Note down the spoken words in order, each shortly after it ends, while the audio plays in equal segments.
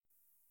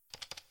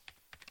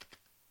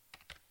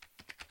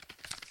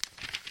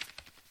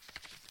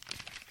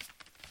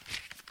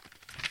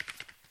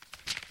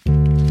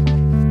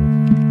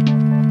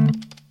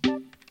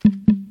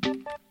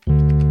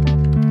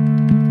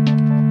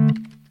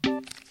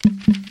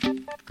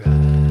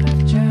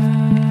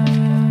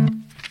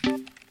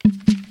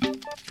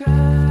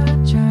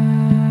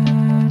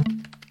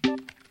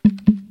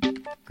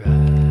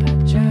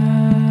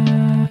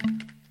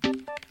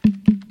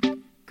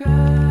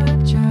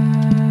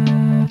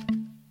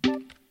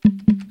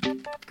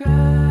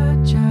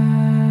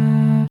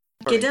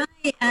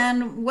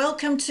And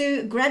welcome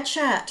to Grad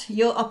Chat,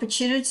 your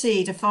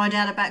opportunity to find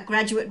out about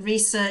graduate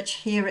research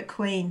here at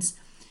Queen's.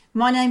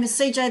 My name is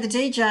CJ the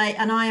DJ,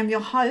 and I am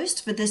your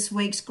host for this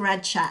week's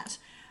Grad Chat.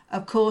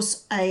 Of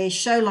course, a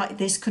show like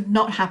this could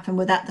not happen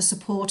without the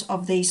support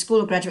of the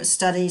School of Graduate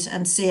Studies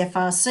and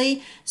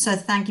CFRC, so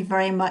thank you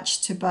very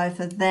much to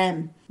both of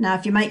them. Now,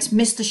 if your mates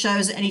miss the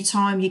shows at any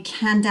time, you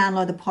can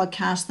download the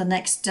podcast the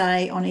next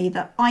day on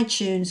either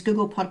iTunes,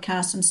 Google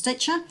Podcasts, and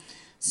Stitcher.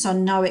 So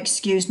no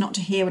excuse not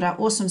to hear what our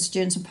awesome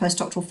students and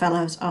postdoctoral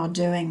fellows are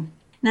doing.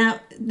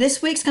 Now,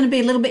 this week's going to be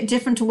a little bit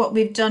different to what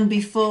we've done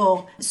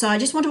before. So I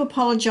just want to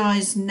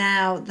apologise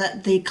now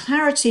that the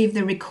clarity of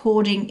the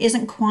recording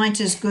isn't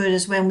quite as good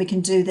as when we can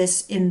do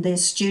this in the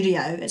studio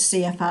at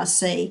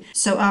CFRC.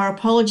 So our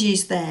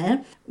apologies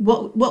there.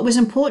 What was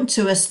important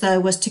to us,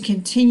 though, was to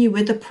continue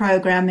with the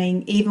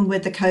programming, even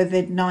with the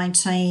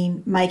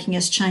COVID-19 making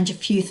us change a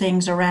few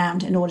things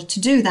around in order to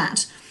do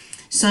that.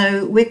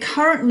 So we're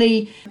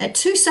currently at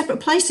two separate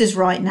places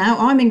right now.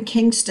 I'm in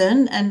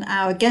Kingston and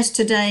our guest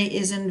today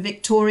is in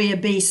Victoria,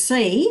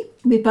 BC.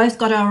 We've both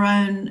got our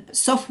own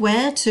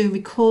software to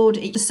record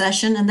each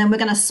session and then we're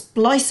going to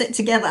splice it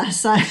together.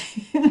 So,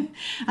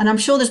 and I'm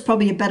sure there's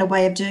probably a better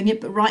way of doing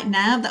it, but right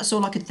now that's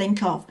all I could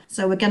think of.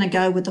 So we're going to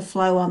go with the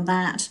flow on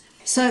that.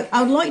 So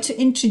I would like to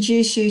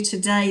introduce you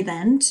today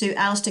then to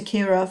Alistair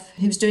Kirov,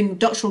 who's doing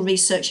doctoral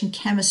research in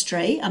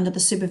chemistry under the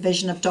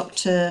supervision of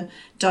Dr.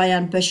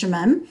 Diane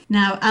Bushman.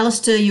 Now,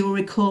 Alistair, you will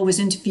recall, was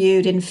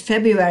interviewed in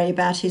February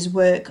about his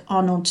work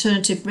on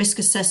alternative risk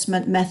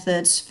assessment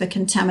methods for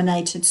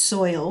contaminated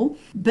soil.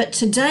 But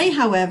today,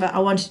 however, I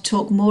want to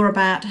talk more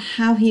about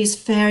how he is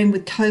faring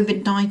with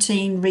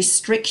COVID-19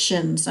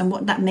 restrictions and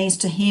what that means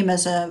to him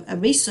as a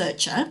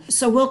researcher.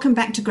 So welcome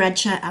back to Grad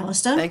Chat,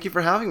 Alistair. Thank you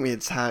for having me.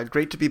 It's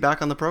great to be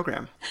back on the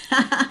program.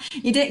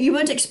 You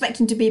weren't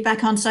expecting to be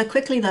back on so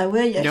quickly, though,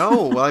 were you?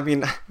 No, well, I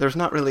mean, there's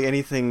not really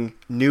anything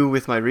new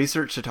with my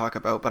research to talk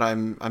about, but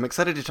I'm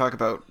excited to talk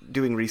about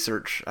doing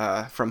research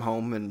from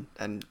home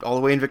and all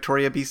the way in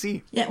Victoria,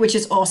 BC. Yeah, which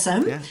is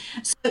awesome. Yeah.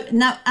 So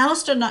now,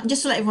 Alistair,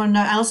 just to let everyone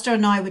know, Alistair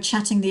and I were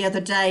chatting the other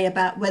day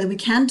about whether we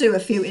can do a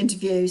few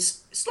interviews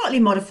slightly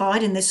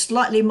modified in this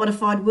slightly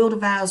modified world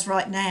of ours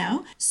right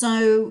now.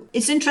 So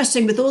it's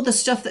interesting with all the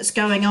stuff that's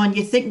going on.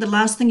 You think the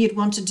last thing you'd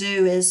want to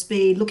do is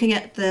be looking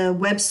at the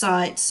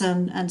websites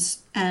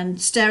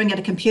and staring at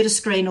a computer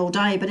screen all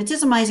day. But it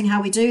is amazing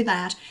how we do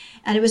that.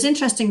 And it was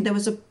interesting. There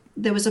was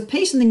a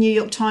piece in the New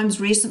York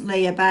Times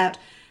recently about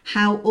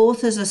how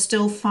authors are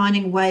still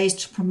finding ways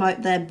to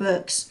promote their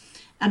books.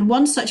 And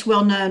one such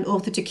well-known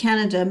author to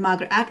Canada,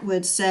 Margaret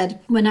Atwood, said,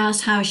 when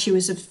asked how she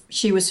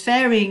was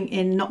faring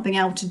in not being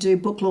able to do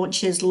book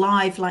launches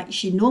live like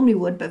she normally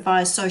would, but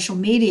via social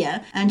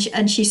media,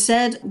 and she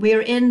said,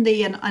 "We're in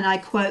the," and I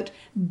quote,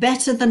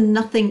 "better than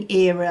nothing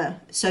era.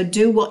 So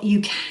do what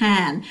you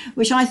can,"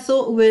 which I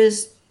thought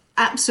was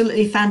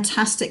absolutely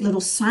fantastic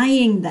little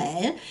saying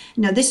there.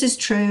 You know, this is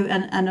true,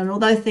 and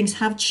although things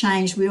have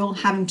changed, we're all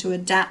having to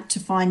adapt to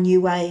find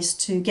new ways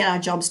to get our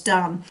jobs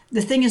done.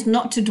 The thing is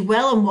not to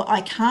dwell on what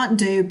I can't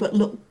do, but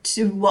look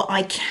to what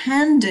I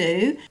can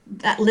do,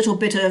 that little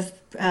bit of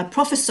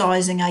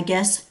prophesizing, I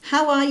guess.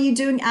 How are you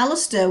doing,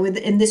 Alistair,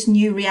 in this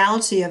new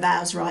reality of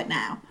ours right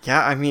now?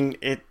 Yeah, I mean,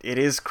 it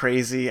is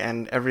crazy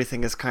and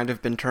everything has kind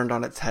of been turned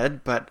on its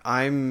head, but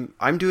I'm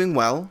doing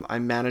well.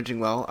 I'm managing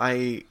well.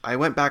 I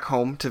went back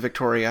home to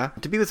Victoria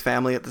to be with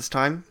family at this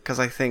time because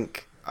I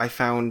think I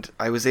found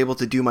I was able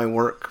to do my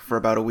work for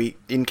about a week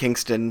in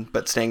Kingston,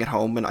 but staying at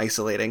home and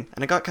isolating.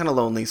 And I got kind of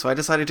lonely, so I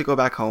decided to go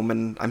back home,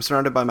 and I'm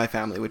surrounded by my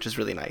family, which is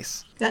really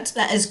nice.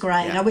 That is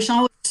great. Yeah. I wish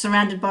I was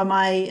surrounded by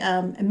my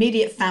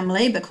immediate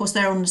family, but of course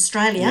they're in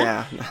Australia.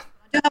 Yeah. I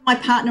do have my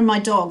partner and my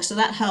dog, so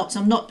that helps.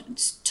 I'm not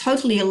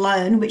totally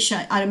alone, which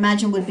I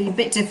imagine would be a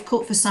bit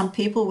difficult for some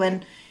people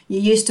when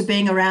you're used to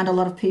being around a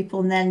lot of people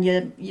and then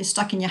you're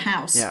stuck in your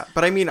house. Yeah,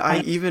 but I mean,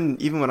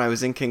 even when I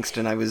was in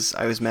Kingston, I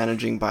was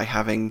managing by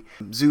having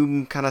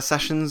Zoom kind of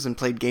sessions and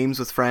played games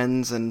with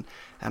friends, and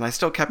I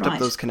still kept up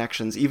those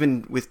connections,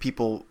 even with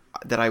people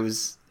that I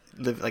was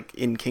like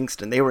in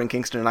Kingston. They were in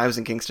Kingston and I was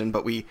in Kingston,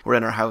 but we were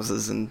in our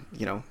houses and,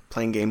 you know,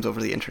 playing games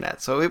over the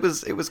internet. So it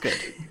was good.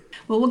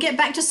 Well, we'll get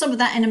back to some of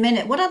that in a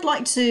minute. What I'd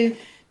like to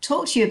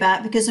talk to you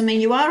about, because I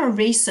mean, you are a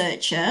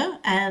researcher,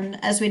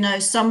 and as we know,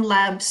 some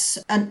labs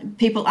and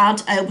people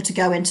aren't able to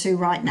go into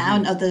right now,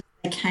 and others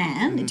they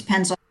can. It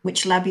depends on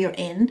which lab you're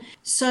in.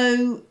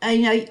 So,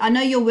 I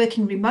know you're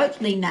working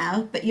remotely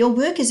now, but your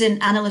work is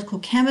in analytical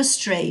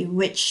chemistry,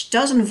 which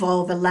does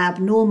involve a lab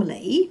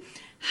normally.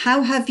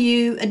 How have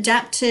you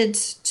adapted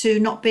to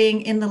not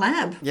being in the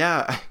lab?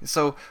 Yeah,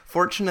 so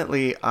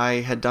fortunately,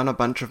 I had done a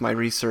bunch of my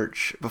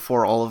research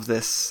before all of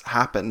this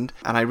happened,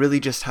 and I really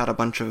just had a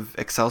bunch of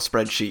Excel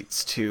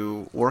spreadsheets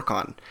to work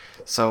on.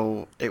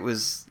 So it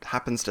was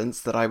happenstance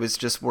that I was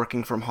just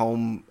working from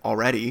home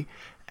already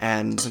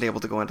and wasn't able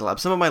to go into lab.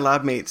 Some of my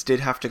lab mates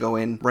did have to go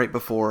in right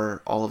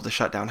before all of the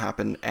shutdown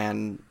happened,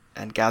 and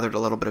and gathered a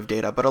little bit of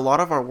data. But a lot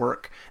of our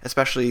work,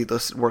 especially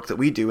the work that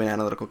we do in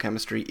analytical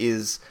chemistry,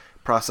 is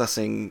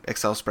processing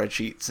Excel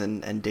spreadsheets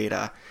and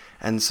data.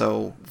 And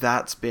so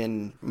that's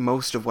been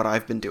most of what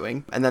I've been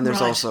doing. And then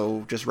there's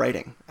also just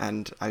writing.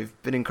 And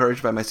I've been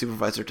encouraged by my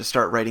supervisor to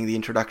start writing the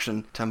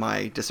introduction to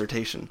my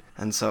dissertation.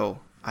 And so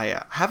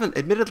I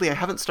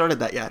haven't started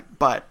that yet,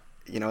 but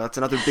that's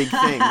another big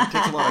thing. It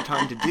takes a lot of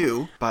time to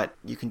do, but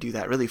you can do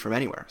that really from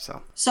anywhere.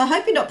 So I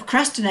hope you're not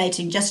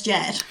procrastinating just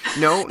yet.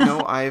 No,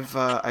 I've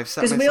set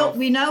myself. Because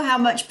we know how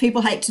much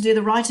people hate to do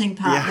the writing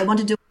part. Yeah. They want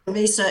to do the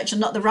research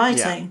and not the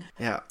writing.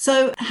 Yeah.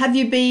 So have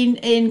you been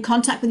in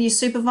contact with your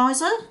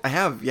supervisor? I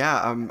have,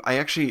 yeah.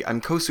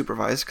 I'm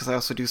co-supervised because I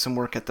also do some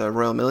work at the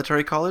Royal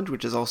Military College,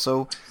 which is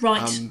also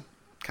kind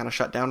of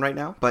shut down right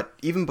now. But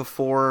even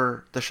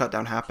before the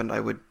shutdown happened, I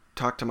would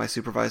talk to my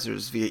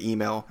supervisors via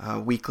email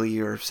weekly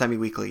or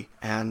semi-weekly.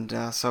 And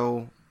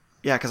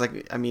because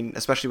I mean,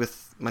 especially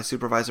with my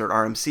supervisor at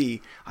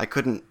RMC, I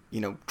couldn't,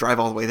 drive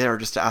all the way there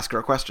just to ask her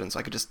a question. So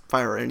I could just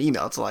fire her an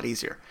email. It's a lot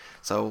easier.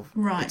 So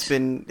it's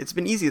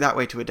been easy that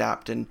way to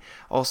adapt. And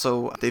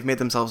also they've made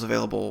themselves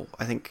available.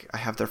 I think I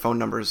have their phone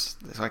numbers.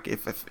 So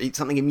if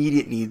something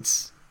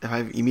if I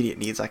have immediate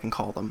needs, I can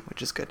call them,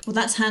 which is good. Well,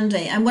 that's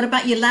handy. And what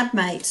about your lab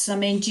mates? I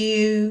mean, do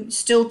you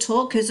still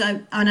talk? Because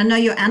I know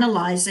you're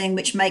analysing,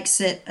 which makes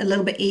it a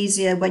little bit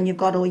easier when you've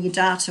got all your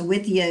data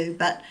with you.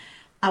 But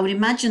I would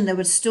imagine there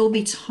would still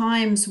be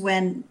times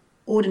when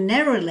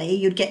ordinarily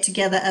you'd get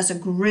together as a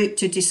group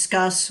to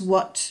discuss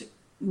what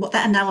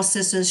that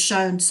analysis has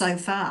shown so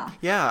far.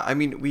 Yeah, I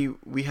mean, we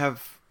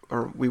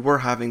were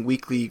having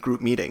weekly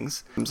group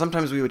meetings.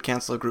 Sometimes we would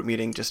cancel a group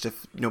meeting just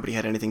if nobody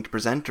had anything to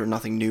present or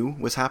nothing new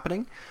was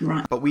happening.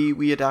 Right. But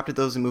we adapted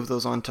those and moved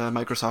those onto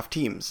Microsoft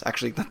Teams.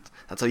 Actually,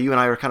 that's how you and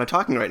I are kind of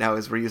talking right now,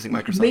 is we're using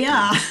Microsoft we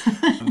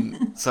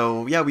Teams. are.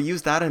 So yeah, we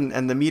used that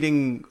and the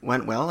meeting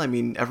went well. I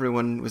mean,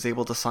 everyone was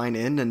able to sign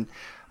in and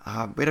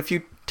we had a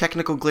few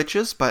technical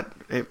glitches, but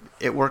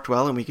it worked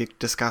well and we could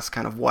discuss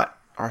kind of what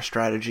our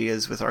strategy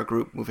is with our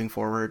group moving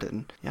forward.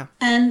 And yeah.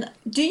 And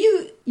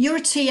you're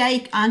a TA,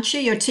 aren't you?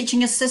 You're a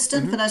teaching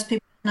assistant, for those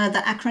people who know the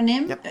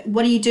acronym. Yep.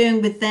 What are you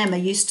doing with them? Are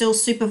you still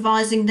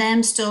supervising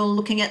them, still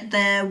looking at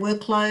their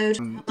workload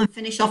and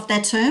finish off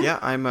their term? Yeah,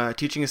 I'm a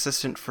teaching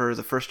assistant for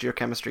the first year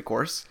chemistry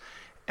course.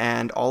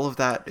 And all of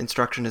that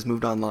instruction has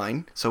moved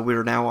online. So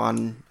we're now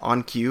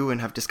on Q and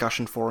have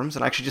discussion forums.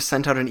 And I actually just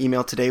sent out an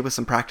email today with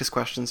some practice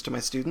questions to my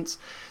students.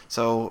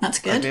 So that's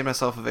good. I made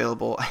myself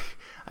available.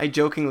 I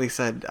jokingly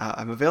said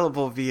I'm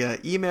available via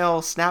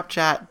email,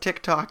 Snapchat,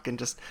 TikTok, and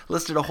just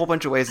listed a whole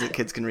bunch of ways that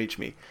kids can reach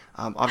me.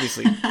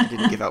 Obviously, I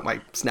didn't give out my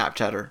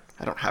Snapchat, or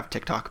I don't have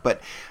TikTok,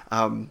 but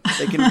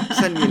they can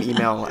send me an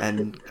email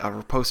and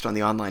post on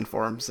the online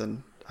forums.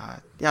 And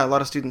a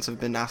lot of students have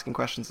been asking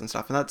questions and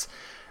stuff. And that's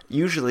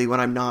usually when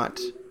I'm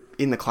not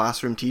in the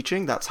classroom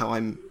teaching, that's how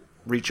I'm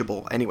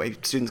reachable. Anyway,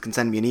 students can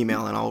send me an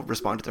email and I'll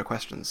respond to their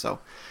questions. So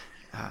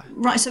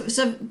right,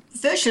 so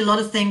virtually a lot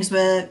of things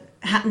were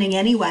happening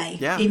anyway,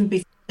 even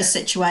before the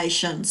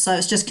situation. So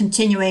it's just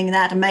continuing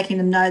that and making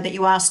them know that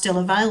you are still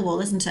available,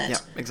 isn't it? Yeah,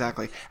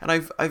 exactly. And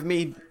I've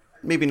made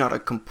maybe not a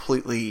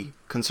completely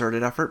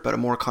concerted effort, but a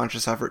more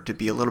conscious effort to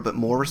be a little bit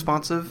more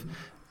responsive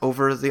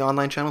over the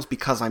online channels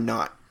because I'm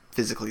not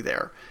physically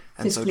there.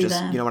 And so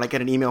just, when I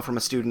get an email from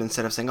a student,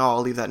 instead of saying, I'll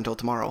leave that until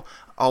tomorrow,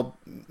 I'll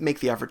make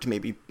the effort to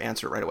maybe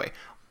answer it right away.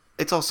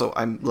 It's also,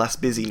 I'm less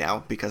busy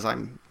now because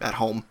I'm at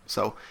home.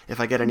 So if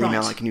I get an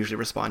email, I can usually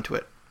respond to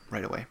it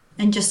right away.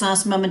 And just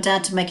ask mum and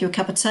dad to make you a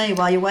cup of tea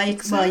while you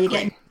wait, while you're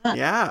getting done.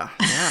 Yeah.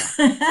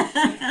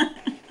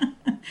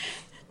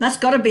 That's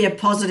got to be a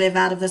positive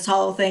out of this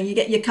whole thing. You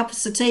get your cup of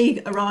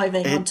tea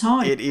arriving on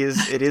time. It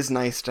is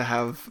nice to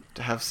have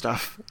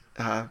stuff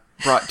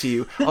brought to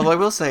you. Although I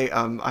will say,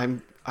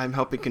 I'm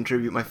helping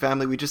contribute. My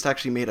family, we just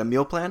actually made a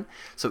meal plan.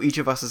 So each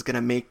of us is going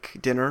to make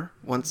dinner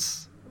one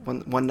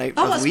night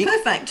of the week. Oh,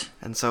 that's perfect.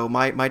 And so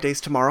my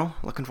day's tomorrow.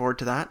 Looking forward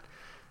to that.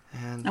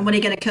 And what are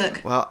you going to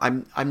cook? Well,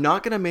 I'm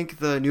not going to make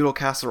the noodle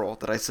casserole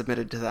that I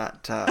submitted to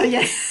that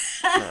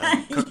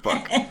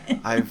cookbook.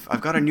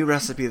 I've got a new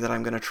recipe that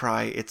I'm going to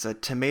try. It's a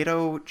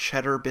tomato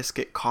cheddar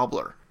biscuit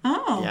cobbler.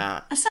 Oh,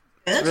 yeah, that sounds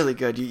good. It's really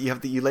good.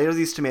 You layer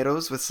these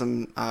tomatoes with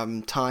some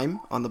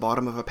thyme on the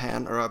bottom of a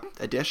pan or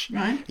a dish.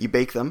 Right. You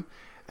bake them.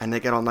 And they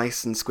get all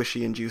nice and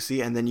squishy and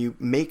juicy. And then you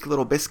make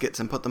little biscuits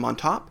and put them on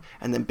top,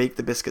 and then bake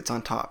the biscuits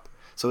on top.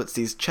 So it's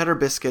these cheddar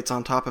biscuits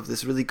on top of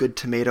this really good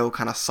tomato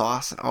kind of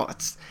sauce. And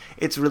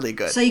it's really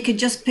good. So you could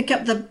just pick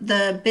up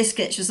the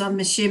biscuits, as I'm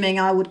assuming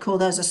I would call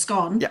those a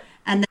scone. Yeah.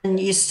 And then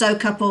you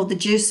soak up all the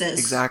juices.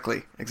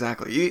 Exactly.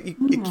 You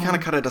kind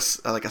of cut it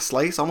like a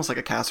slice, almost like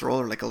a casserole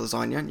or like a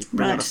lasagna. And you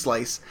bring out a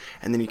slice,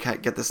 and then you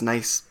get this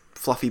nice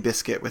fluffy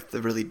biscuit with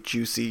the really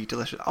juicy,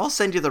 delicious. I'll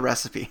send you the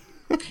recipe.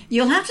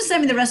 You'll have to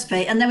send me the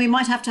recipe, and then we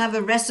might have to have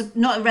a recipe,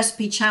 not a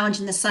recipe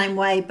challenge in the same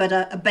way, but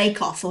a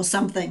bake-off or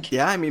something.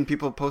 Yeah, I mean,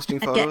 people posting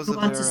photos of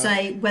their... to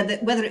say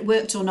whether it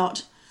worked or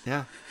not.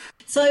 Yeah.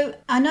 So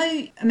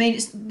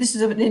this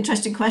is an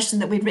interesting question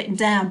that we've written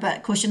down, but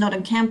of course you're not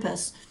on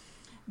campus.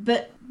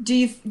 But do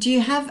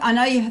you have? I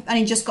know you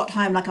only just got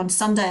home, like on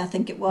Sunday, I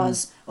think it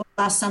was, or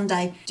last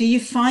Sunday. Do you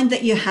find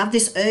that you have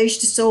this urge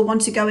to still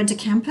want to go into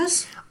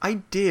campus? I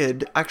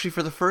did actually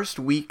for the first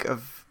week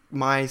of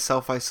my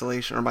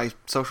self-isolation or my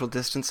social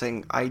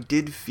distancing. I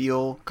did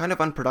feel kind of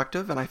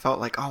unproductive, and I felt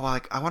like, oh, well,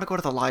 like, I want to go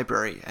to the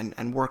library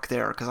and work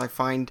there, because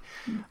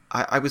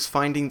I was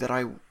finding that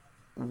I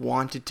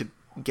wanted to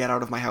get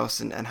out of my house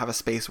and have a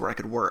space where I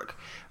could work.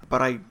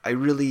 But I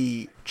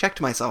really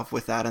checked myself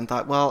with that and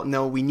thought, well,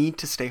 no, we need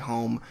to stay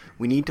home.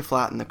 We need to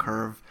flatten the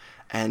curve.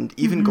 And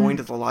even going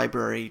to the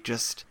library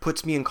just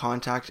puts me in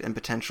contact and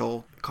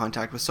potential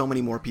contact with so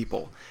many more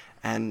people.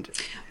 And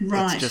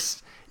Right. it's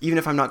just, even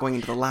if I'm not going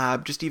into the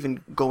lab, just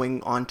even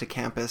going onto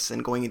campus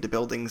and going into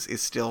buildings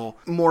is still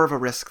more of a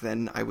risk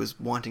than I was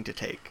wanting to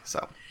take.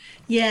 So,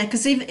 Yeah,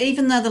 because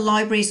even though the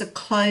libraries are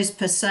closed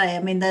per se,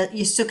 I mean,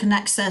 you still can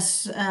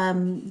access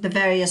the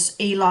various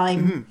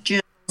e-line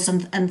journals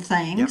and yep.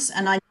 things.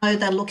 And I know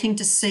they're looking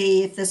to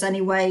see if there's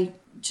any way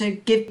to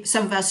give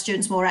some of our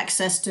students more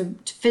access to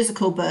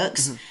physical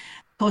books. Of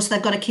course,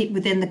 they've got to keep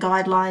within the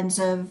guidelines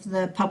of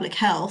the public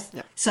health.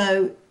 Yep.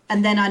 So,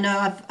 and then I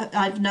know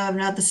I've known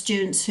other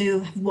students who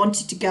have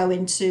wanted to go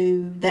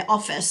into their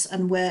office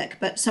and work,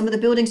 but some of the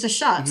buildings are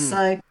shut.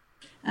 So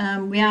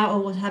we are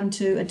all having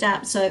to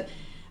adapt. So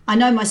I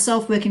know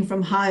myself working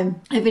from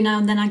home, every now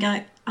and then I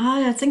go,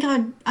 "Oh, I think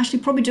I'd actually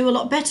probably do a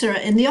lot better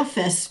in the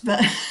office."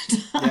 But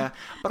Yeah.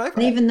 But I've,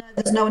 and even though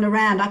there's no one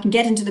around, I can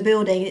get into the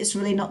building. It's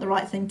really not the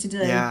right thing to do.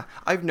 Yeah,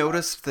 I've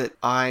noticed that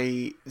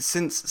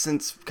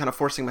since kind of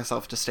forcing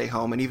myself to stay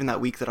home, and even that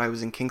week that I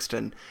was in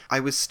Kingston, I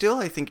was still,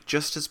 I think,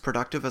 just as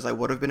productive as I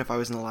would have been if I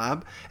was in the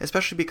lab,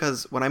 especially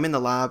because when I'm in the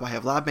lab, I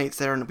have lab mates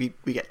there, and we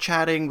get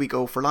chatting, we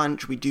go for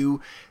lunch, we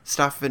do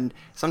stuff, and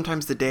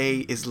sometimes the day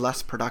is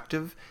less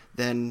productive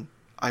than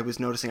I was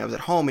noticing I was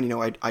at home,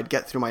 and, I'd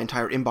get through my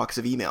entire inbox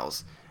of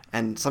emails.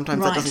 And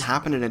sometimes that doesn't Right.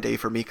 happen in a day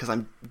for me because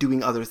I'm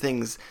doing other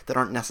things that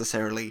aren't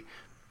necessarily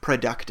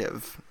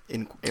productive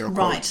in air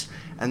quotes. Right.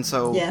 And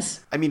so, Yes.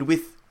 I mean,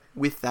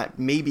 with that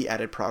maybe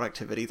added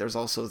productivity, there's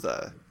also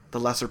the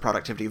lesser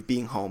productivity of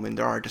being home, and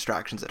there are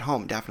distractions at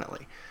home,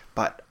 definitely.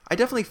 But I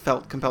definitely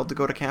felt compelled to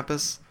go to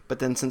campus, but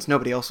then since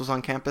nobody else was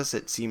on campus,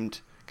 it seemed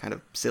kind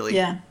of silly.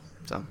 Yeah.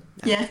 So,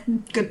 yeah. Yeah.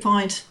 Good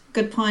point.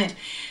 Good point.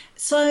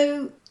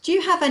 So, do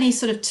you have any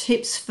sort of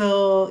tips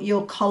for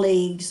your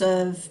colleagues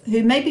of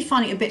who may be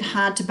finding it a bit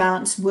hard to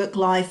balance work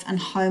life and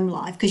home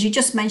life? Because you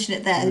just mentioned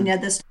it there.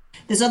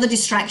 There's other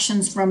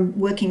distractions from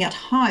working at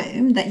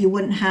home that you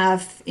wouldn't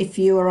have if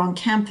you were on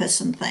campus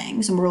and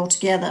things, and we're all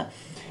together.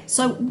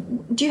 So,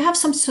 do you have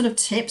some sort of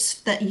tips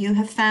that you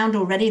have found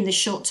already in the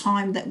short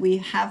time that we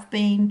have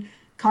been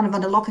kind of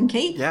under lock and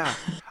key? Yeah.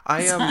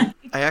 I So,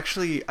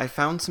 I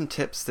found some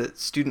tips that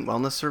Student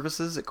Wellness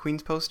Services at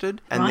Queen's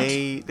posted, and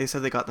right. they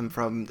said they got them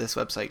from this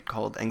website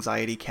called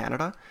Anxiety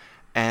Canada,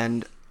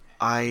 and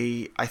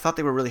I thought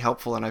they were really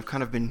helpful, and I've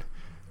kind of been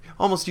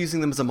almost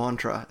using them as a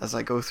mantra as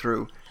I go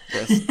through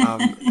this.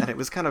 And it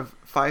was kind of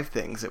 5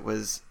 things. It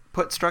was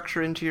put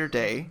structure into your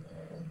day,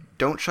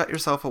 don't shut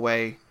yourself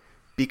away,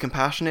 be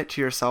compassionate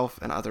to yourself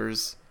and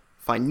others,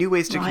 find new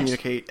ways to Right.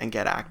 communicate, and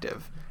get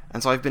active.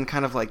 And so I've been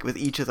kind of like with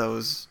each of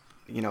those,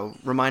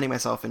 reminding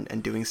myself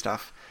and doing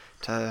stuff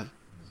to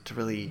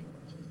really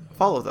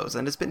follow those,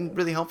 and it's been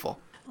really helpful.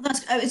 Well,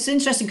 it's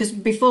interesting because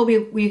before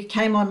we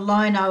came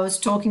online, I was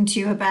talking to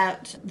you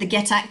about the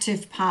get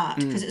active part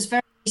because it's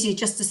very easy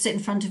just to sit in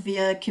front of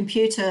your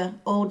computer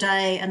all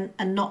day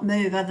and not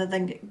move other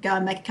than go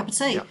and make a cup of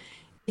tea Yeah.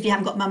 if you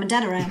haven't got mum and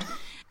dad around.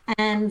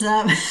 And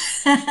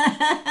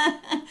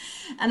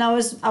and I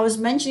was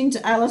mentioning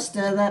to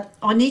Alistair that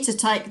I need to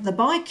take the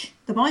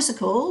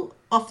bicycle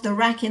off the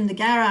rack in the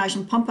garage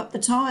and pump up the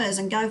tyres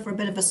and go for a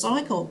bit of a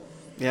cycle.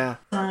 Yeah.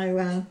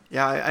 So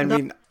Yeah, I no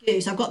mean,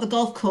 excuse. I've got the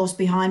golf course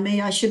behind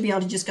me. I should be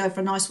able to just go for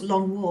a nice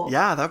long walk.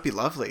 yeah, that'd be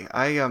lovely.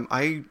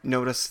 I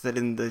noticed that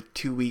in the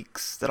 2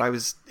 weeks that I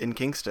was in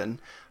Kingston,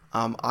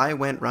 I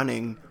went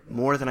running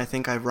more than I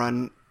think I've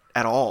run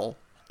at all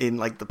in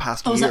like the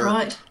past Oh, is that year.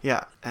 right?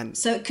 Yeah, and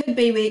So it could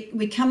be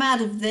we come out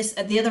of this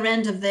at the other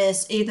end of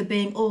this either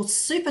being all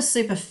super,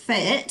 super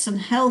fit and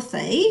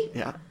healthy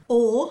yeah,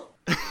 or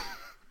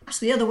perhaps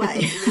the other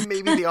way.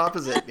 maybe the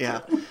opposite.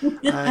 Yeah,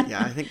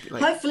 yeah, I think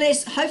like.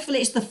 Hopefully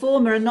it's the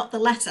former and not the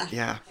latter.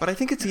 Yeah, but I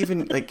think it's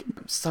even like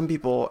some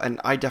people,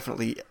 and I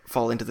definitely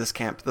fall into this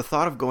camp. The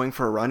thought of going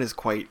for a run is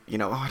quite,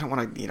 oh, I don't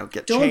want to,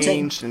 get Daunting.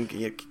 changed and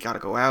you got to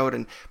go out,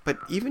 but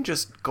even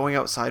just going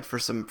outside for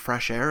some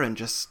fresh air and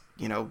just,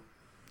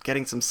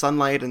 getting some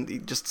sunlight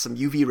and just some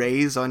UV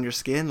rays on your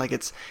skin, like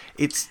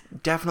it's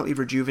definitely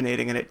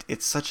rejuvenating, and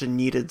it's such a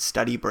needed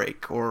study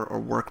break or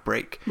work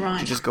break to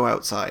Right. just go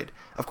outside.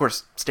 Of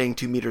course, staying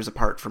 2 meters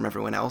apart from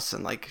everyone else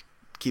and like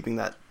keeping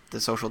the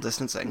social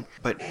distancing,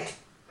 but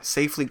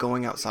safely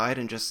going outside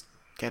and just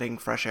getting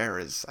fresh air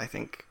is, I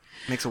think,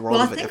 makes a world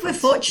Well, I of a think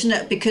difference. we're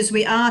fortunate because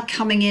we are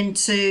coming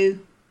into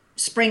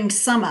spring,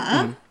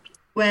 summer,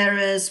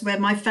 whereas where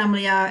my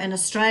family are in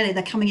Australia,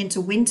 they're coming into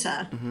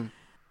winter.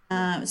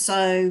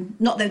 So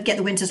not that get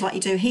the winters like you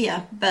do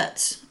here,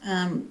 but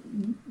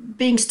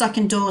being stuck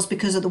indoors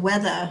because of the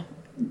weather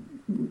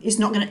is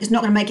not going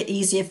to make it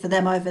easier for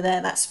them over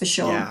there. That's for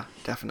sure. Yeah,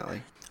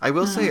 definitely. I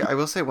will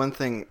say one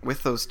thing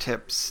with those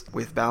tips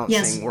with Yes.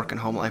 balancing work and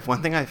home life.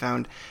 One thing I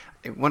found,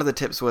 one of the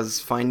tips was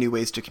find new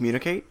ways to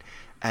communicate,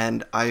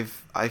 and I've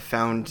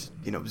found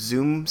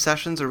Zoom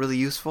sessions are really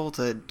useful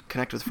to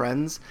connect with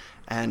friends,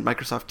 and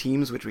Microsoft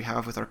Teams, which we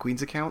have with our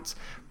Queen's accounts.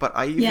 But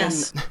I even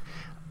Yes.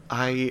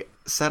 I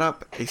set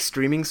up a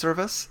streaming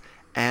service,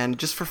 and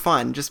just for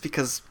fun, just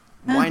because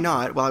why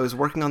not? While I was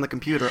working on the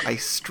computer, I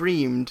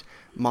streamed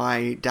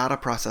my data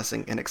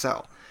processing in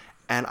Excel.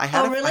 And Oh,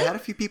 I really? had a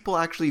few people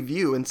actually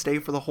view and stay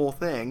for the whole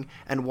thing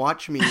and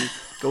watch me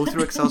go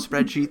through Excel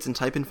spreadsheets and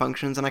type in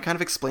functions. And I kind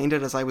of explained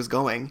it as I was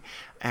going.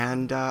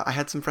 And I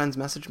had some friends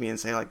message me and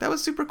say, like, that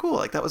was super cool.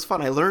 Like, that was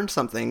fun. I learned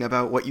something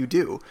about what you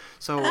do.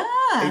 So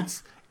Ah,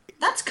 it's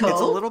that's it's a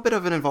cool. little bit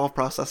of an involved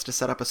process to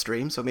set up a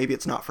stream, so maybe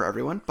it's not for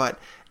everyone. But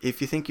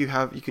if you think you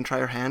can try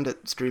your hand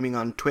at streaming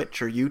on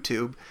Twitch or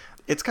YouTube.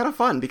 It's kind of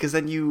fun because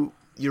then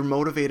you're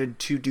motivated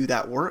to do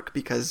that work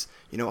because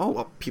oh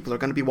well, people are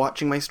going to be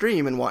watching my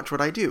stream and watch what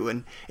I do,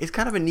 and it's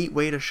kind of a neat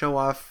way to show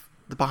off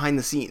the behind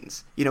the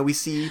scenes. We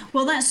see.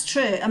 Well, that's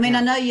true. I mean, I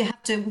Yeah. know you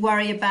have to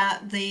worry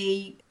about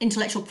the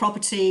intellectual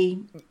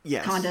property kind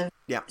Yes. of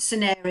Yeah.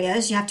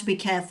 scenarios you have to be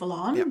careful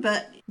Yeah. on,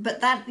 but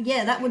that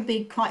yeah, that would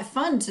be quite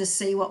fun to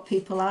see what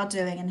people are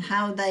doing and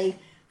how they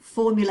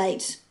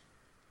formulate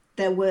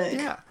their work.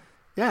 Yeah.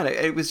 Yeah. And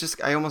it was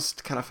just I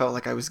almost kind of felt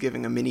like I was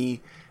giving a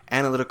mini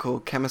analytical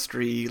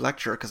chemistry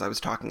lecture because I was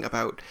talking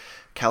about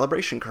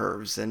calibration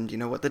curves and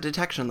what the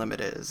detection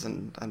limit is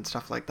and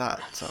stuff like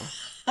that. So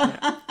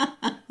yeah.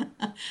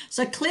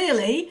 So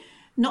clearly,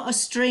 not a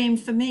stream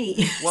for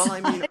me. Well,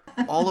 I mean,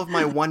 all of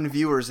my one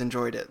viewers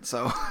enjoyed it,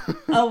 so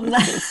Oh,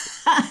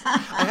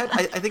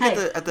 I think at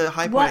hey, the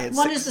high point I had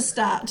what is the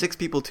start? six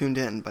people tuned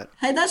in, but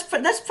Hey, that's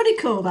pretty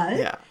cool though.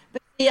 yeah.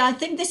 But yeah, I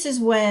think this is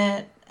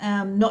where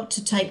not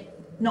to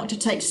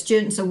take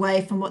students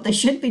away from what they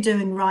should be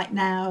doing right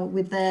now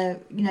with their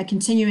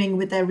continuing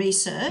with their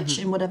research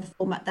in whatever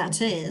format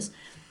that is.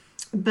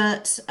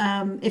 But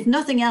if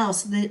nothing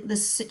else, the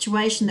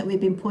situation that we've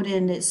been put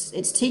in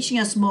it's teaching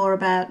us more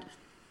about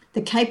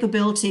the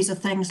capabilities of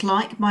things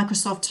like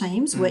Microsoft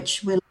Teams,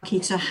 which we're lucky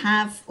to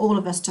have, all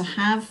of us to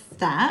have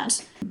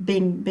that,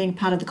 being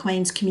part of the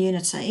Queen's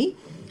community.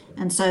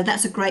 And so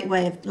that's a great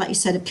way of, like you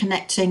said, of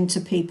connecting to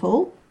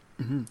people.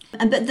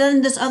 But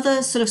then there's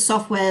other sort of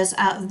softwares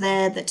out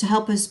there that to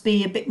help us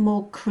be a bit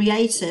more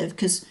creative,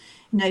 because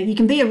you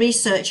can be a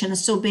researcher and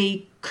still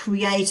be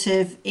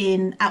creative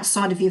in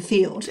outside of your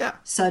field, Yeah.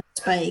 so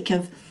to speak.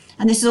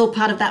 And this is all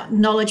part of that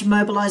knowledge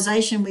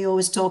mobilization we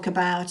always talk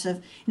about.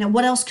 Of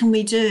what else can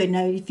we do?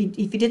 If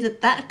you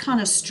did that kind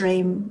of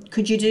stream,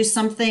 could you do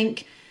something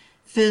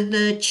for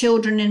the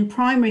children in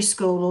primary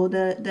school or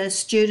the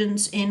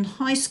students in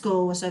high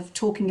school, as of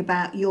talking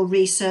about your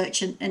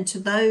research and to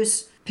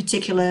those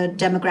particular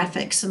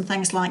demographics and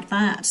things like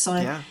that. So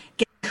Yeah.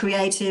 get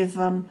creative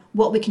on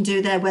what we can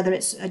do there, whether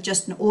it's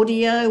just an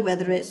audio,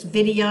 whether it's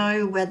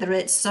video, whether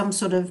it's some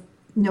sort of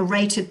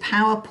narrated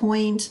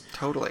PowerPoint.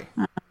 Totally.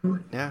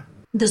 Yeah.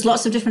 There's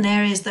lots of different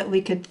areas that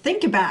we could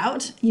think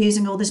about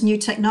using all this new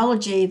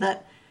technology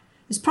that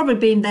has probably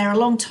been there a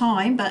long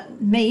time,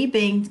 but me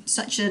being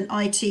such an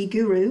IT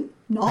guru,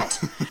 not,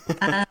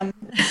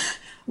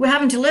 we're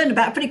having to learn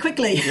about it pretty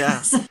quickly.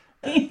 Yeah. So,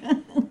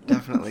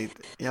 Definitely.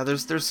 Yeah,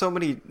 there's so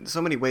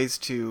many ways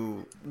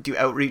to do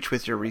outreach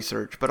with your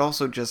research, but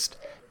also just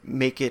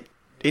make it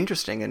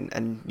interesting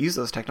and use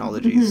those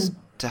technologies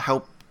to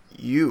help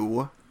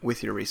you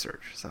with your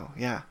research. So,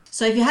 yeah.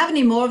 so if you have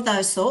any more of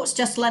those thoughts,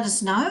 just let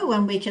us know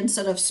and we can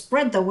sort of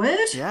spread the word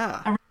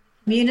Yeah. around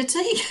the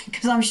community,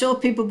 because I'm sure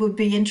people would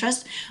be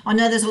interested. I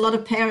know there's a lot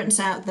of parents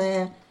out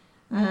there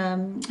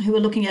who are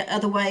looking at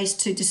other ways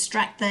to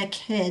distract their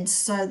kids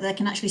so they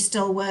can actually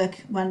still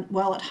work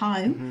while at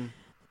home,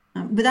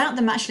 without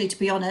them actually, to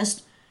be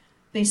honest,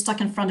 being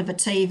stuck in front of a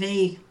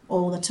TV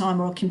all the time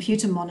or a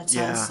computer monitor.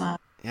 Yeah.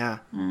 Yeah.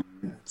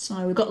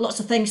 So we've got lots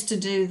of things to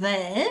do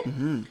there.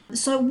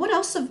 So what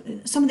else of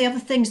some of the other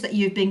things that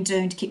you've been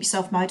doing to keep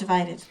yourself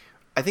motivated?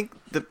 I think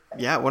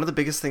one of the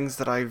biggest things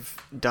that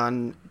I've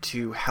done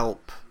to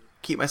help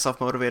keep myself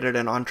motivated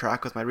and on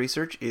track with my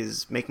research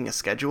is making a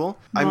schedule.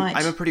 Right.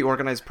 I'm a pretty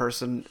organized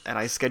person and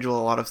I schedule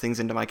a lot of things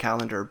into my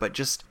calendar, but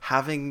just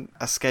having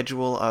a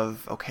schedule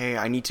of, okay,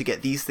 I need to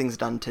get these things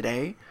done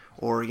today,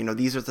 or,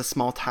 these are the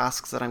small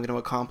tasks that I'm going to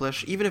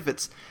accomplish, even if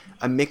it's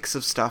a mix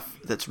of stuff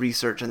that's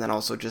research and then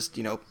also just,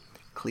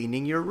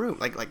 cleaning your room,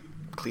 like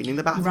cleaning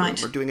the bathroom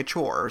Right. or doing a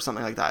chore or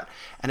something like that.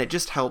 And it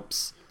just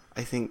helps,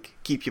 I think,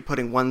 keep you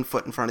putting one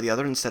foot in front of the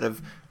other instead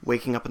of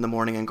waking up in the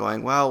morning and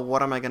going, well,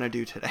 what am I going to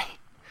do today?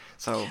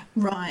 So,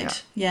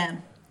 Right. Yeah.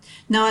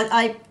 No,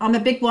 I'm a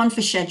big one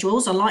for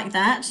schedules. I like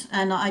that.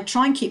 And I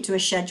try and keep to a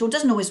schedule. It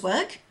doesn't always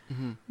work,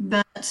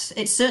 but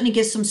it certainly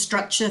gives some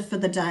structure for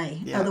the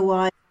day. Yeah.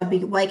 Otherwise, I'd be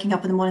waking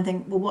up in the morning and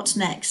think, well, what's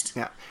next?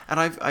 yeah. And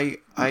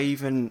I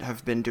even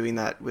have been doing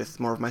that with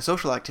more of my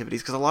social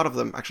activities because a lot of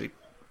them actually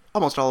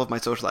almost all of my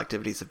social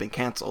activities have been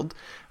canceled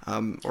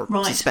or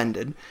Right.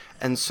 suspended.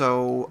 And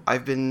so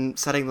I've been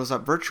setting those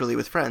up virtually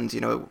with friends.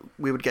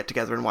 We would get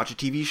together and watch a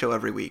TV show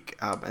every week.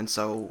 And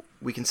so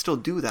we can still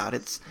do that.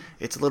 It's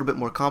a little bit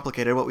more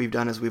complicated. What we've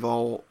done is we've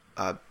all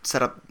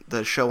set up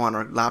the show on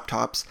our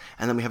laptops,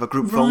 and then we have a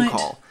group phone Right.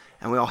 call.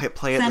 And we all hit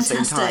play at the same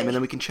Fantastic. time, and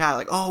then we can chat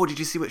like, oh, did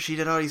you see what she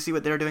did? Oh, you see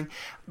what they're doing?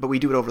 But we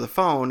do it over the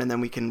phone, and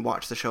then we can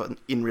watch the show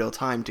in real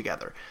time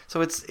together.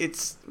 So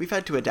it's we've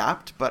had to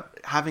adapt, but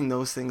having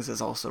those things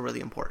is also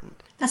really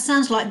important. That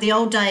sounds like the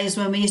old days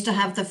when we used to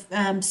have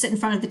the sit in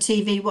front of the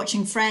TV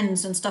watching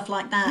Friends and stuff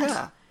like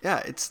that. Yeah,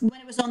 it's When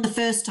it was on the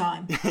first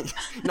time.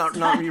 not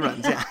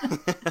reruns.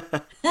 Yeah,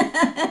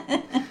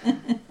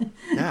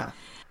 yeah.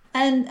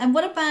 And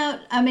what about?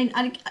 I mean,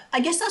 I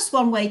guess that's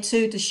one way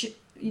too to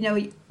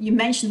you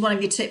mentioned one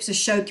of your tips is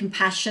show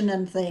compassion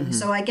and things.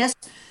 So I guess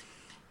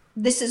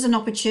this is an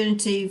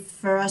opportunity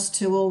for us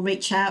to all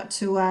reach out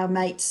to our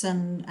mates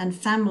and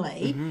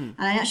family. And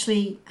I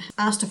actually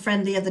asked a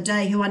friend the other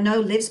day who I know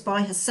lives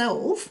by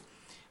herself.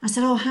 I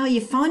said, "Oh, how are you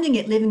finding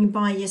it living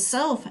by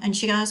yourself?" And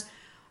she goes,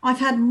 "I've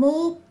had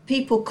more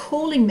people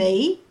calling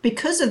me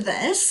because of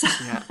this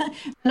Yeah.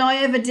 than I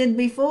ever did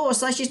before."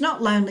 So she's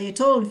not lonely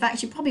at all. In fact,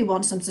 she probably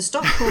wants them to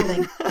stop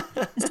calling.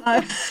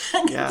 So,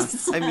 Yeah,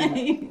 I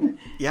mean,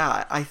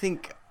 yeah, I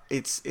think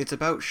it's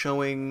about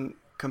showing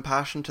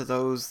compassion to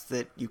those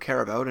that you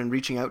care about and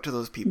reaching out to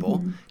those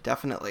people.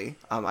 Definitely.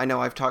 I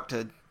know I've talked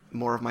to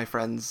more of my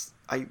friends.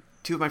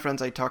 Two of my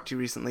friends I talked to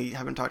recently,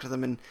 haven't talked to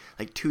them in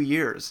like 2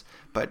 years,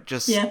 but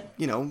just Yeah.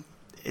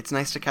 it's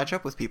nice to catch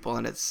up with people,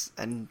 and it's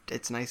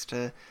nice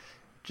to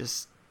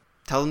just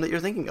tell them that you're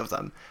thinking of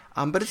them.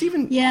 But it's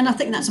even yeah, and I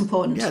think that's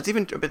important. yeah,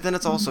 but then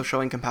it's also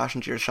showing compassion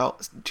to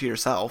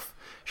yourself,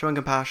 showing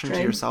compassion to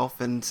True.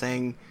 yourself and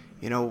saying,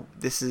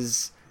 this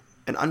is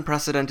an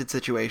unprecedented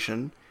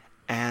situation,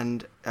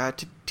 and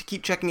to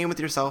keep checking in with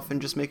yourself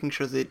and just making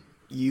sure that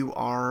you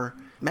are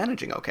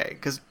managing okay.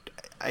 Because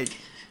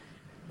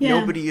Yeah.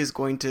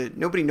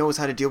 nobody knows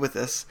how to deal with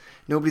this.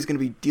 Nobody's going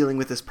to be dealing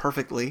with this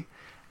perfectly.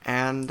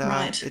 And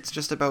Right. it's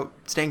just about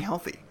staying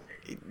healthy,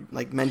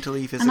 like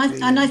mentally, And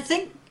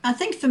physically. I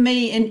think for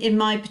me in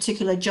my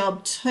particular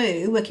job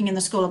too, working in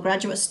the School of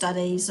Graduate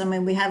Studies, I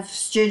mean we have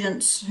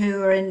students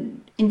who are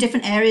in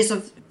different areas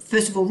of,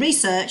 first of all,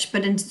 research,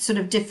 but in sort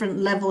of different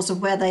levels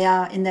of where they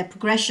are in their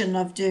progression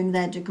of doing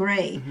their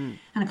degree.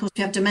 And of course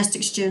we have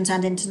domestic students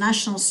and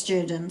international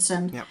students,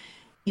 and Yep.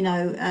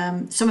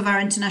 some of our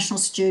international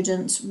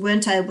students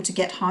weren't able to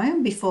get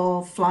home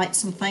before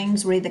flights and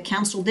things were either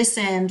cancelled this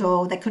end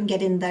or they couldn't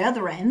get in the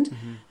other end,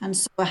 and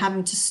so we're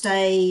having to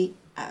stay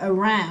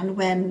around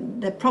when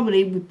they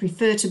probably would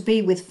prefer to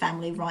be with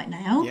family right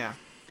now. Yeah.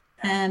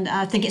 And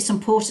I think it's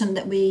important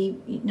that we,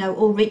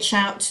 all reach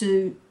out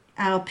to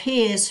our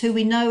peers who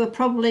we know are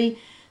probably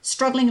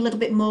struggling a little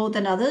bit more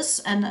than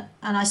others. And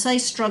I say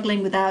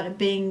struggling without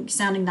it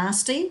sounding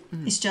nasty.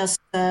 It's just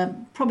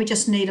probably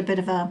just need a bit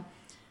of a,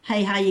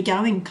 hey, how you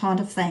going kind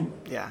of thing.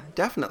 Yeah,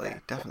 definitely.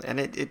 And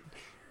it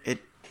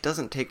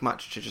doesn't take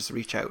much to just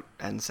reach out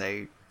and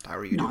say, how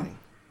are you doing?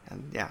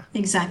 And yeah.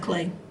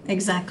 Exactly.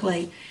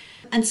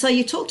 And so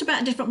you talked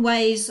about different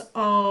ways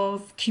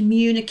of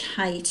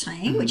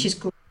communicating, which is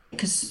great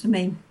because, I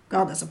mean,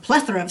 God, there's a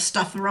plethora of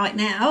stuff right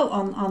now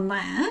on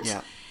that.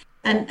 Yeah.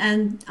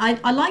 And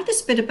I like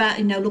this bit about,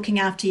 looking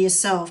after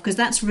yourself, because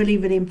that's really,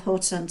 really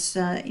important.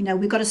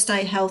 We've got to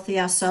stay healthy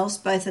ourselves,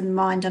 both in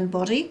mind and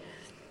body.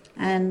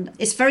 And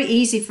it's very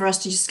easy for us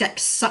to just get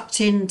sucked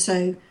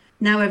into,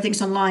 now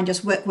everything's online,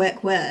 just work.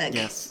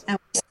 Yes. And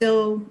we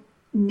still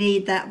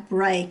need that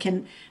break.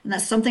 And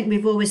that's something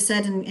we've always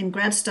said in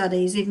grad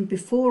studies, even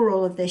before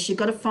all of this, you've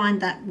got to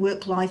find that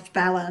work-life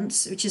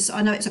balance, which is,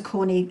 I know it's a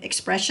corny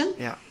expression,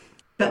 Yeah.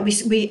 but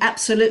we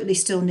absolutely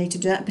still need to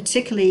do that,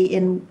 particularly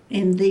in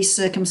these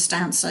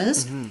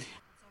circumstances.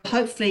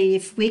 Hopefully,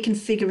 if we can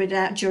figure it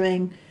out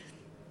during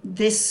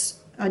this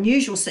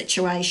unusual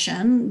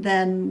situation,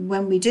 then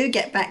when we do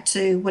get back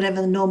to whatever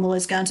the normal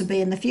is going to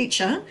be in the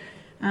future,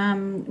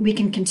 we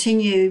can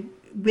continue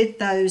with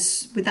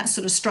that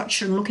sort of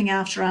structure and looking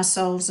after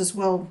ourselves as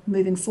well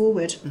moving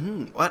forward.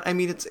 What I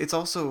mean, it's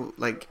also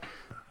like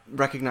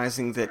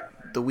recognizing that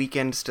the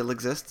weekend still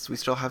exists. We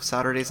still have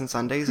Saturdays and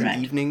Sundays and Right.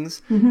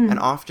 evenings. And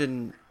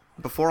often,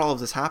 before all of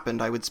this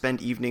happened, I would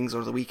spend evenings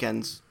or the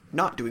weekends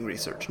not doing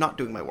research, not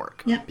doing my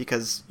work, Yeah.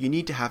 because you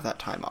need to have that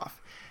time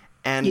off.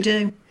 And You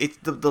do. It's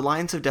the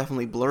lines have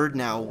definitely blurred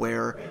now,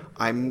 where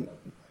I'm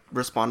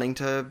responding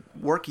to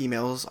work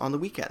emails on the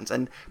weekends.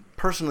 And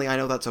personally, I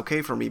know that's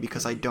okay for me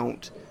because I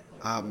don't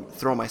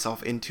throw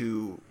myself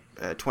into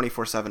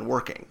 24/7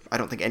 working. I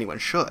don't think anyone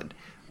should.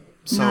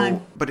 So,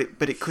 No. but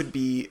it could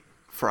be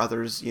for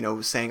others,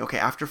 saying, okay,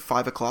 after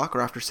 5 o'clock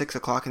or after 6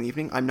 o'clock in the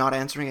evening, I'm not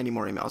answering any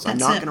more emails. I'm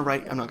not going to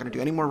write. I'm not going to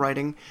do any more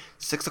writing.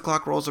 6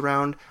 o'clock rolls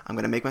around. I'm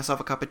going to make myself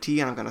a cup of tea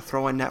and I'm going to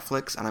throw on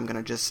Netflix and I'm going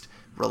to just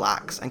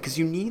relax. And because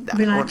you need that.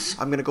 Relax.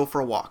 Or I'm going to go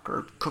for a walk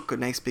or cook a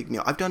nice big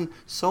meal. I've done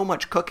so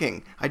much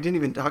cooking. I didn't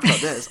even talk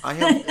about this.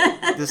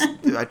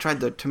 I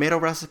tried the tomato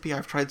recipe.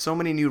 I've tried so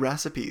many new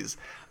recipes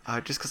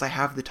just because I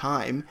have the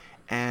time,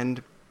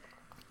 and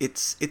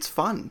it's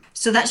fun.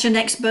 So that's your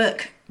next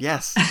book.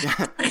 Yes.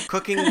 Yeah.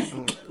 Cooking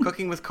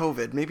with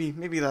COVID.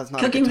 Maybe that's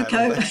not Cooking a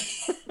good with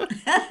title.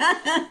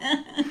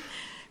 COVID.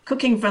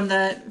 Cooking from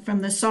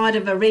the side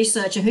of a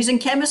researcher who's in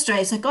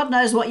chemistry, so God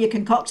knows what you're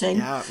concocting.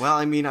 Yeah, well,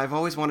 I mean, I've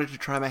always wanted to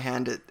try my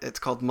hand at, it's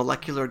called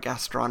molecular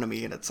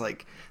gastronomy, and it's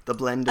like the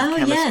blend of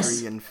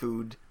chemistry and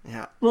food.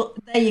 Yeah. Well,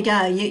 there you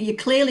go. You're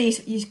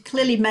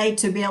clearly made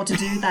to be able to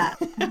do that.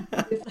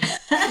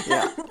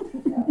 Yeah.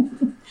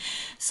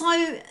 So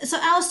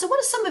Alistair, what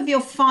are some of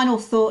your final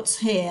thoughts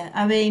here?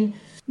 I mean,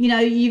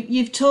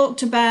 you've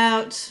talked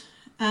about,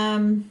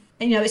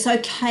 it's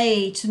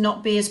okay to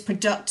not be as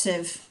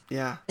productive.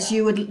 Yeah. As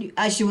you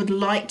would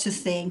like to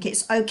think.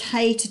 It's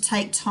okay to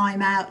take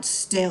time out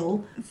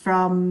still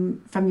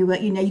from your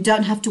work. You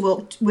don't have to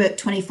work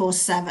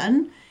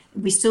 24/7.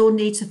 We still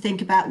need to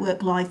think about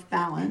work-life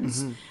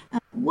balance.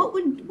 Mm-hmm. What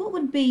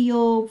would be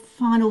your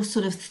final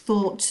sort of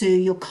thought to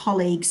your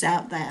colleagues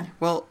out there?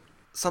 Well,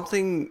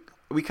 something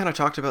we kind of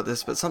talked about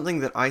this, but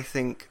something that I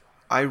think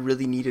I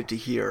really needed to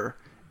hear,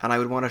 and I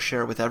would want to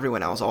share with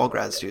everyone else, all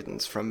grad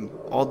students from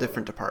all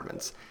different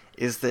departments,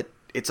 is that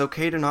it's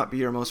okay to not be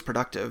your most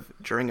productive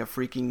during a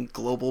freaking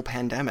global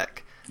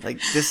pandemic. Like,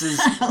 this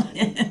is,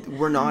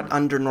 we're not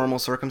under normal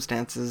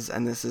circumstances,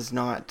 and this is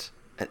not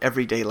an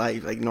everyday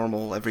life, like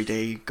normal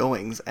everyday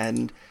goings,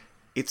 and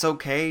it's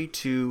okay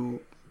to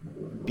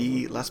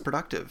be less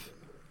productive.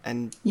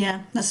 And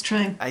yeah, that's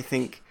true. I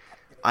think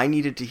I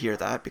needed to hear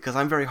that because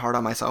I'm very hard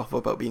on myself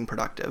about being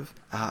productive,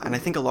 and I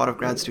think a lot of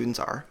grad students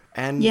are.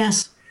 And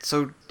yes,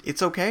 so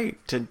it's okay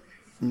to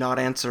not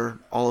answer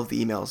all of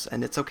the emails,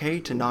 and it's okay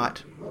to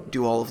not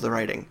do all of the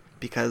writing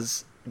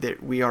because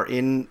we are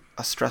in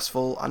a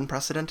stressful,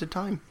 unprecedented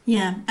time.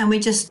 Yeah,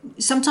 and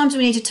sometimes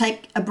we need to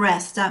take a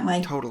breath, don't we?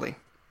 Totally.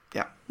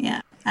 Yeah.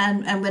 Yeah,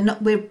 and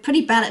we're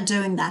pretty bad at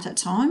doing that at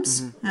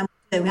times. Mm-hmm.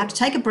 And we have to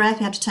take a breath.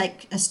 We have to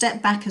take a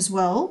step back as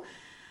well,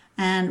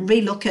 and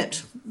relook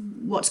at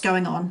what's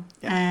going on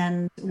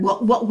and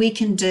what we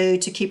can do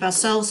to keep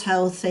ourselves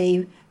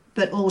healthy,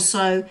 but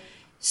also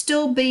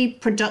still be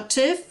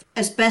productive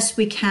as best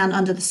we can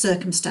under the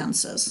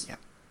circumstances.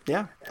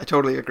 Yeah, I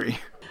totally agree.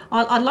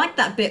 I like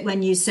that bit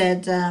when you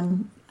said,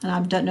 and I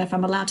don't know if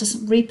I'm allowed to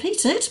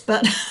repeat it,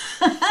 but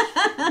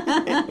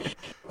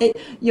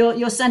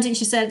your sentence,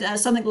 you said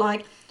something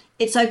like,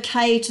 it's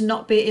okay to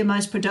not be at your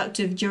most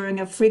productive during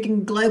a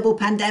freaking global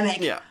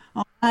pandemic. Yeah.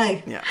 Oh, no.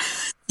 Yeah.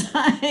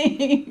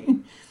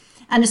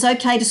 And it's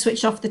okay to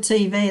switch off the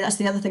TV. That's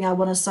the other thing I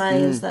want to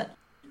say is that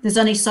there's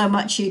only so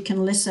much you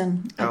can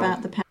listen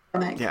about the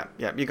pandemic.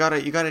 Yeah. You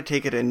gotta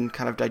take it in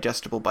kind of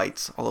digestible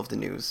bites, all of the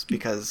news,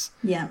 because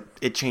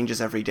it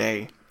changes every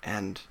day,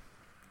 and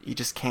you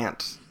just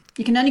can't.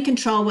 You can only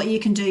control what you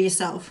can do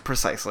yourself.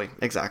 Precisely.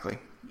 Exactly.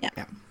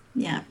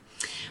 Yeah.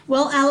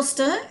 Well,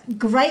 Alistair,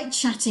 great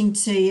chatting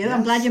to you. Yes.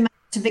 I'm glad you made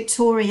it to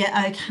Victoria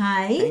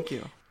okay. Thank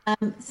you.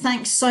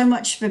 Thanks so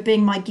much for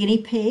being my guinea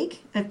pig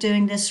of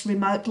doing this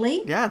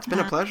remotely. Yeah, it's been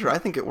a pleasure. I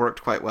think it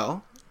worked quite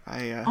well.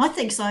 I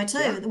think so too.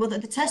 Yeah. Well, the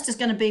test is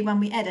going to be when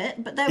we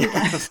edit, but there we go.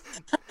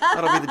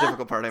 That'll be the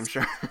difficult part, I'm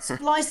sure.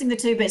 Splicing the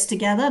two bits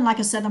together, and like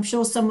I said, I'm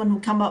sure someone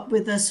will come up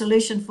with a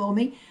solution for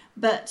me.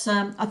 But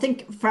I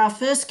think for our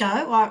first go,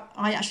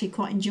 I actually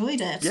quite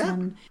enjoyed it. Yeah.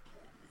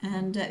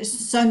 And it's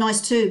so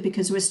nice too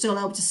because we're still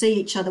able to see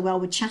each other while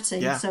we're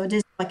chatting. Yeah. So it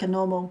is like a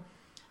normal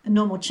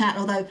chat,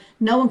 although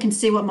no one can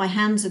see what my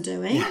hands are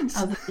doing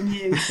other than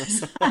you.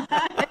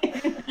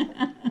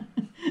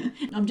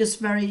 I'm just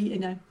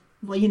very,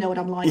 well, you know what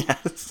I'm like.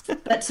 Yes.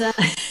 But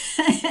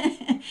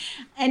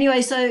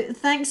anyway, so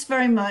thanks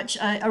very much.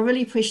 I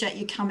really appreciate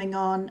you coming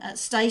on.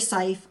 Stay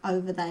safe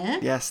over there.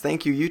 Yes,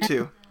 thank you. You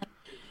too.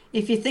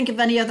 If you think of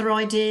any other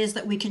ideas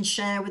that we can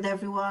share with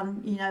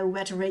everyone, you know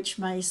where to reach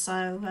me.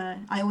 So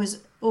I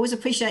always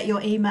appreciate your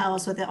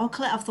emails with it. Oh,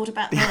 Colette, I've thought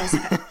about this.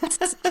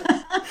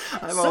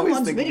 I'm always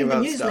thinking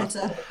about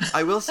stuff.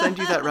 I will send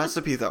you that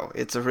recipe, though.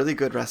 It's a really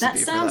good recipe.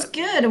 That sounds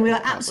good, and we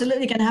are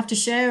absolutely going to have to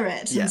share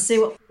it and see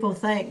what people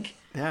think.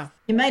 Yeah.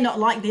 You may not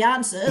like the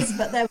answers,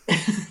 but they're...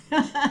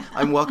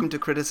 I'm welcome to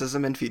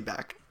criticism and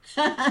feedback.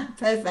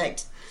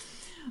 Perfect.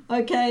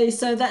 Okay,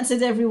 so that's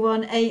it,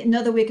 everyone.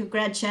 Another week of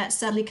Grad Chat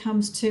sadly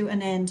comes to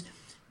an end.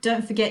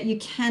 Don't forget, you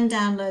can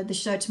download the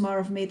show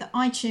tomorrow from either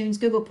iTunes,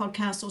 Google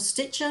Podcasts, or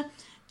Stitcher.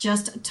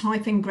 Just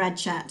type in Grad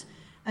Chat.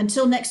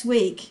 Until next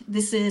week,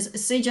 this is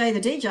CJ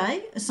the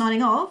DJ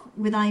signing off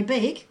with a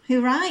big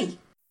hooray.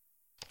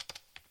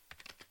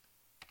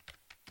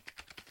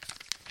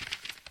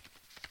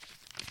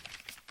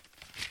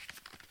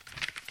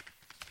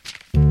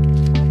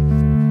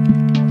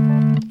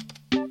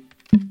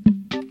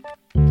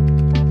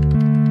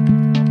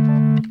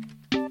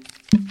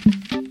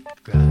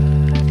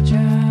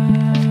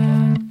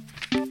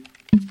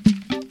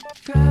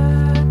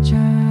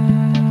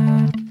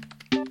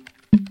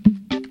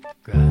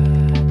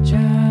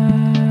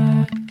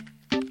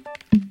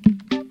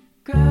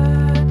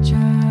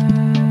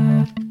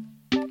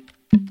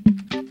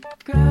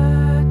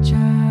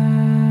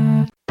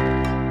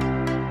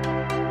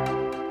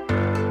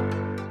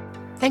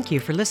 Thank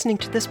you for listening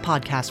to this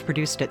podcast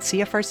produced at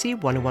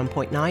CFRC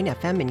 101.9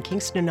 FM in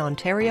Kingston,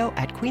 Ontario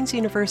at Queen's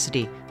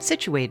University,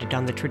 situated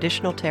on the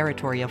traditional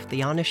territory of the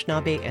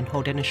Anishinaabe and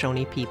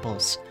Haudenosaunee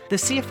peoples. The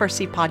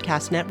CFRC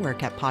Podcast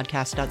Network at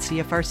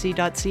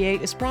podcast.cfrc.ca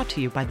is brought to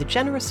you by the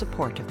generous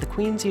support of the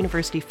Queen's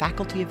University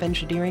Faculty of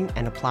Engineering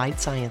and Applied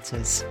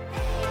Sciences.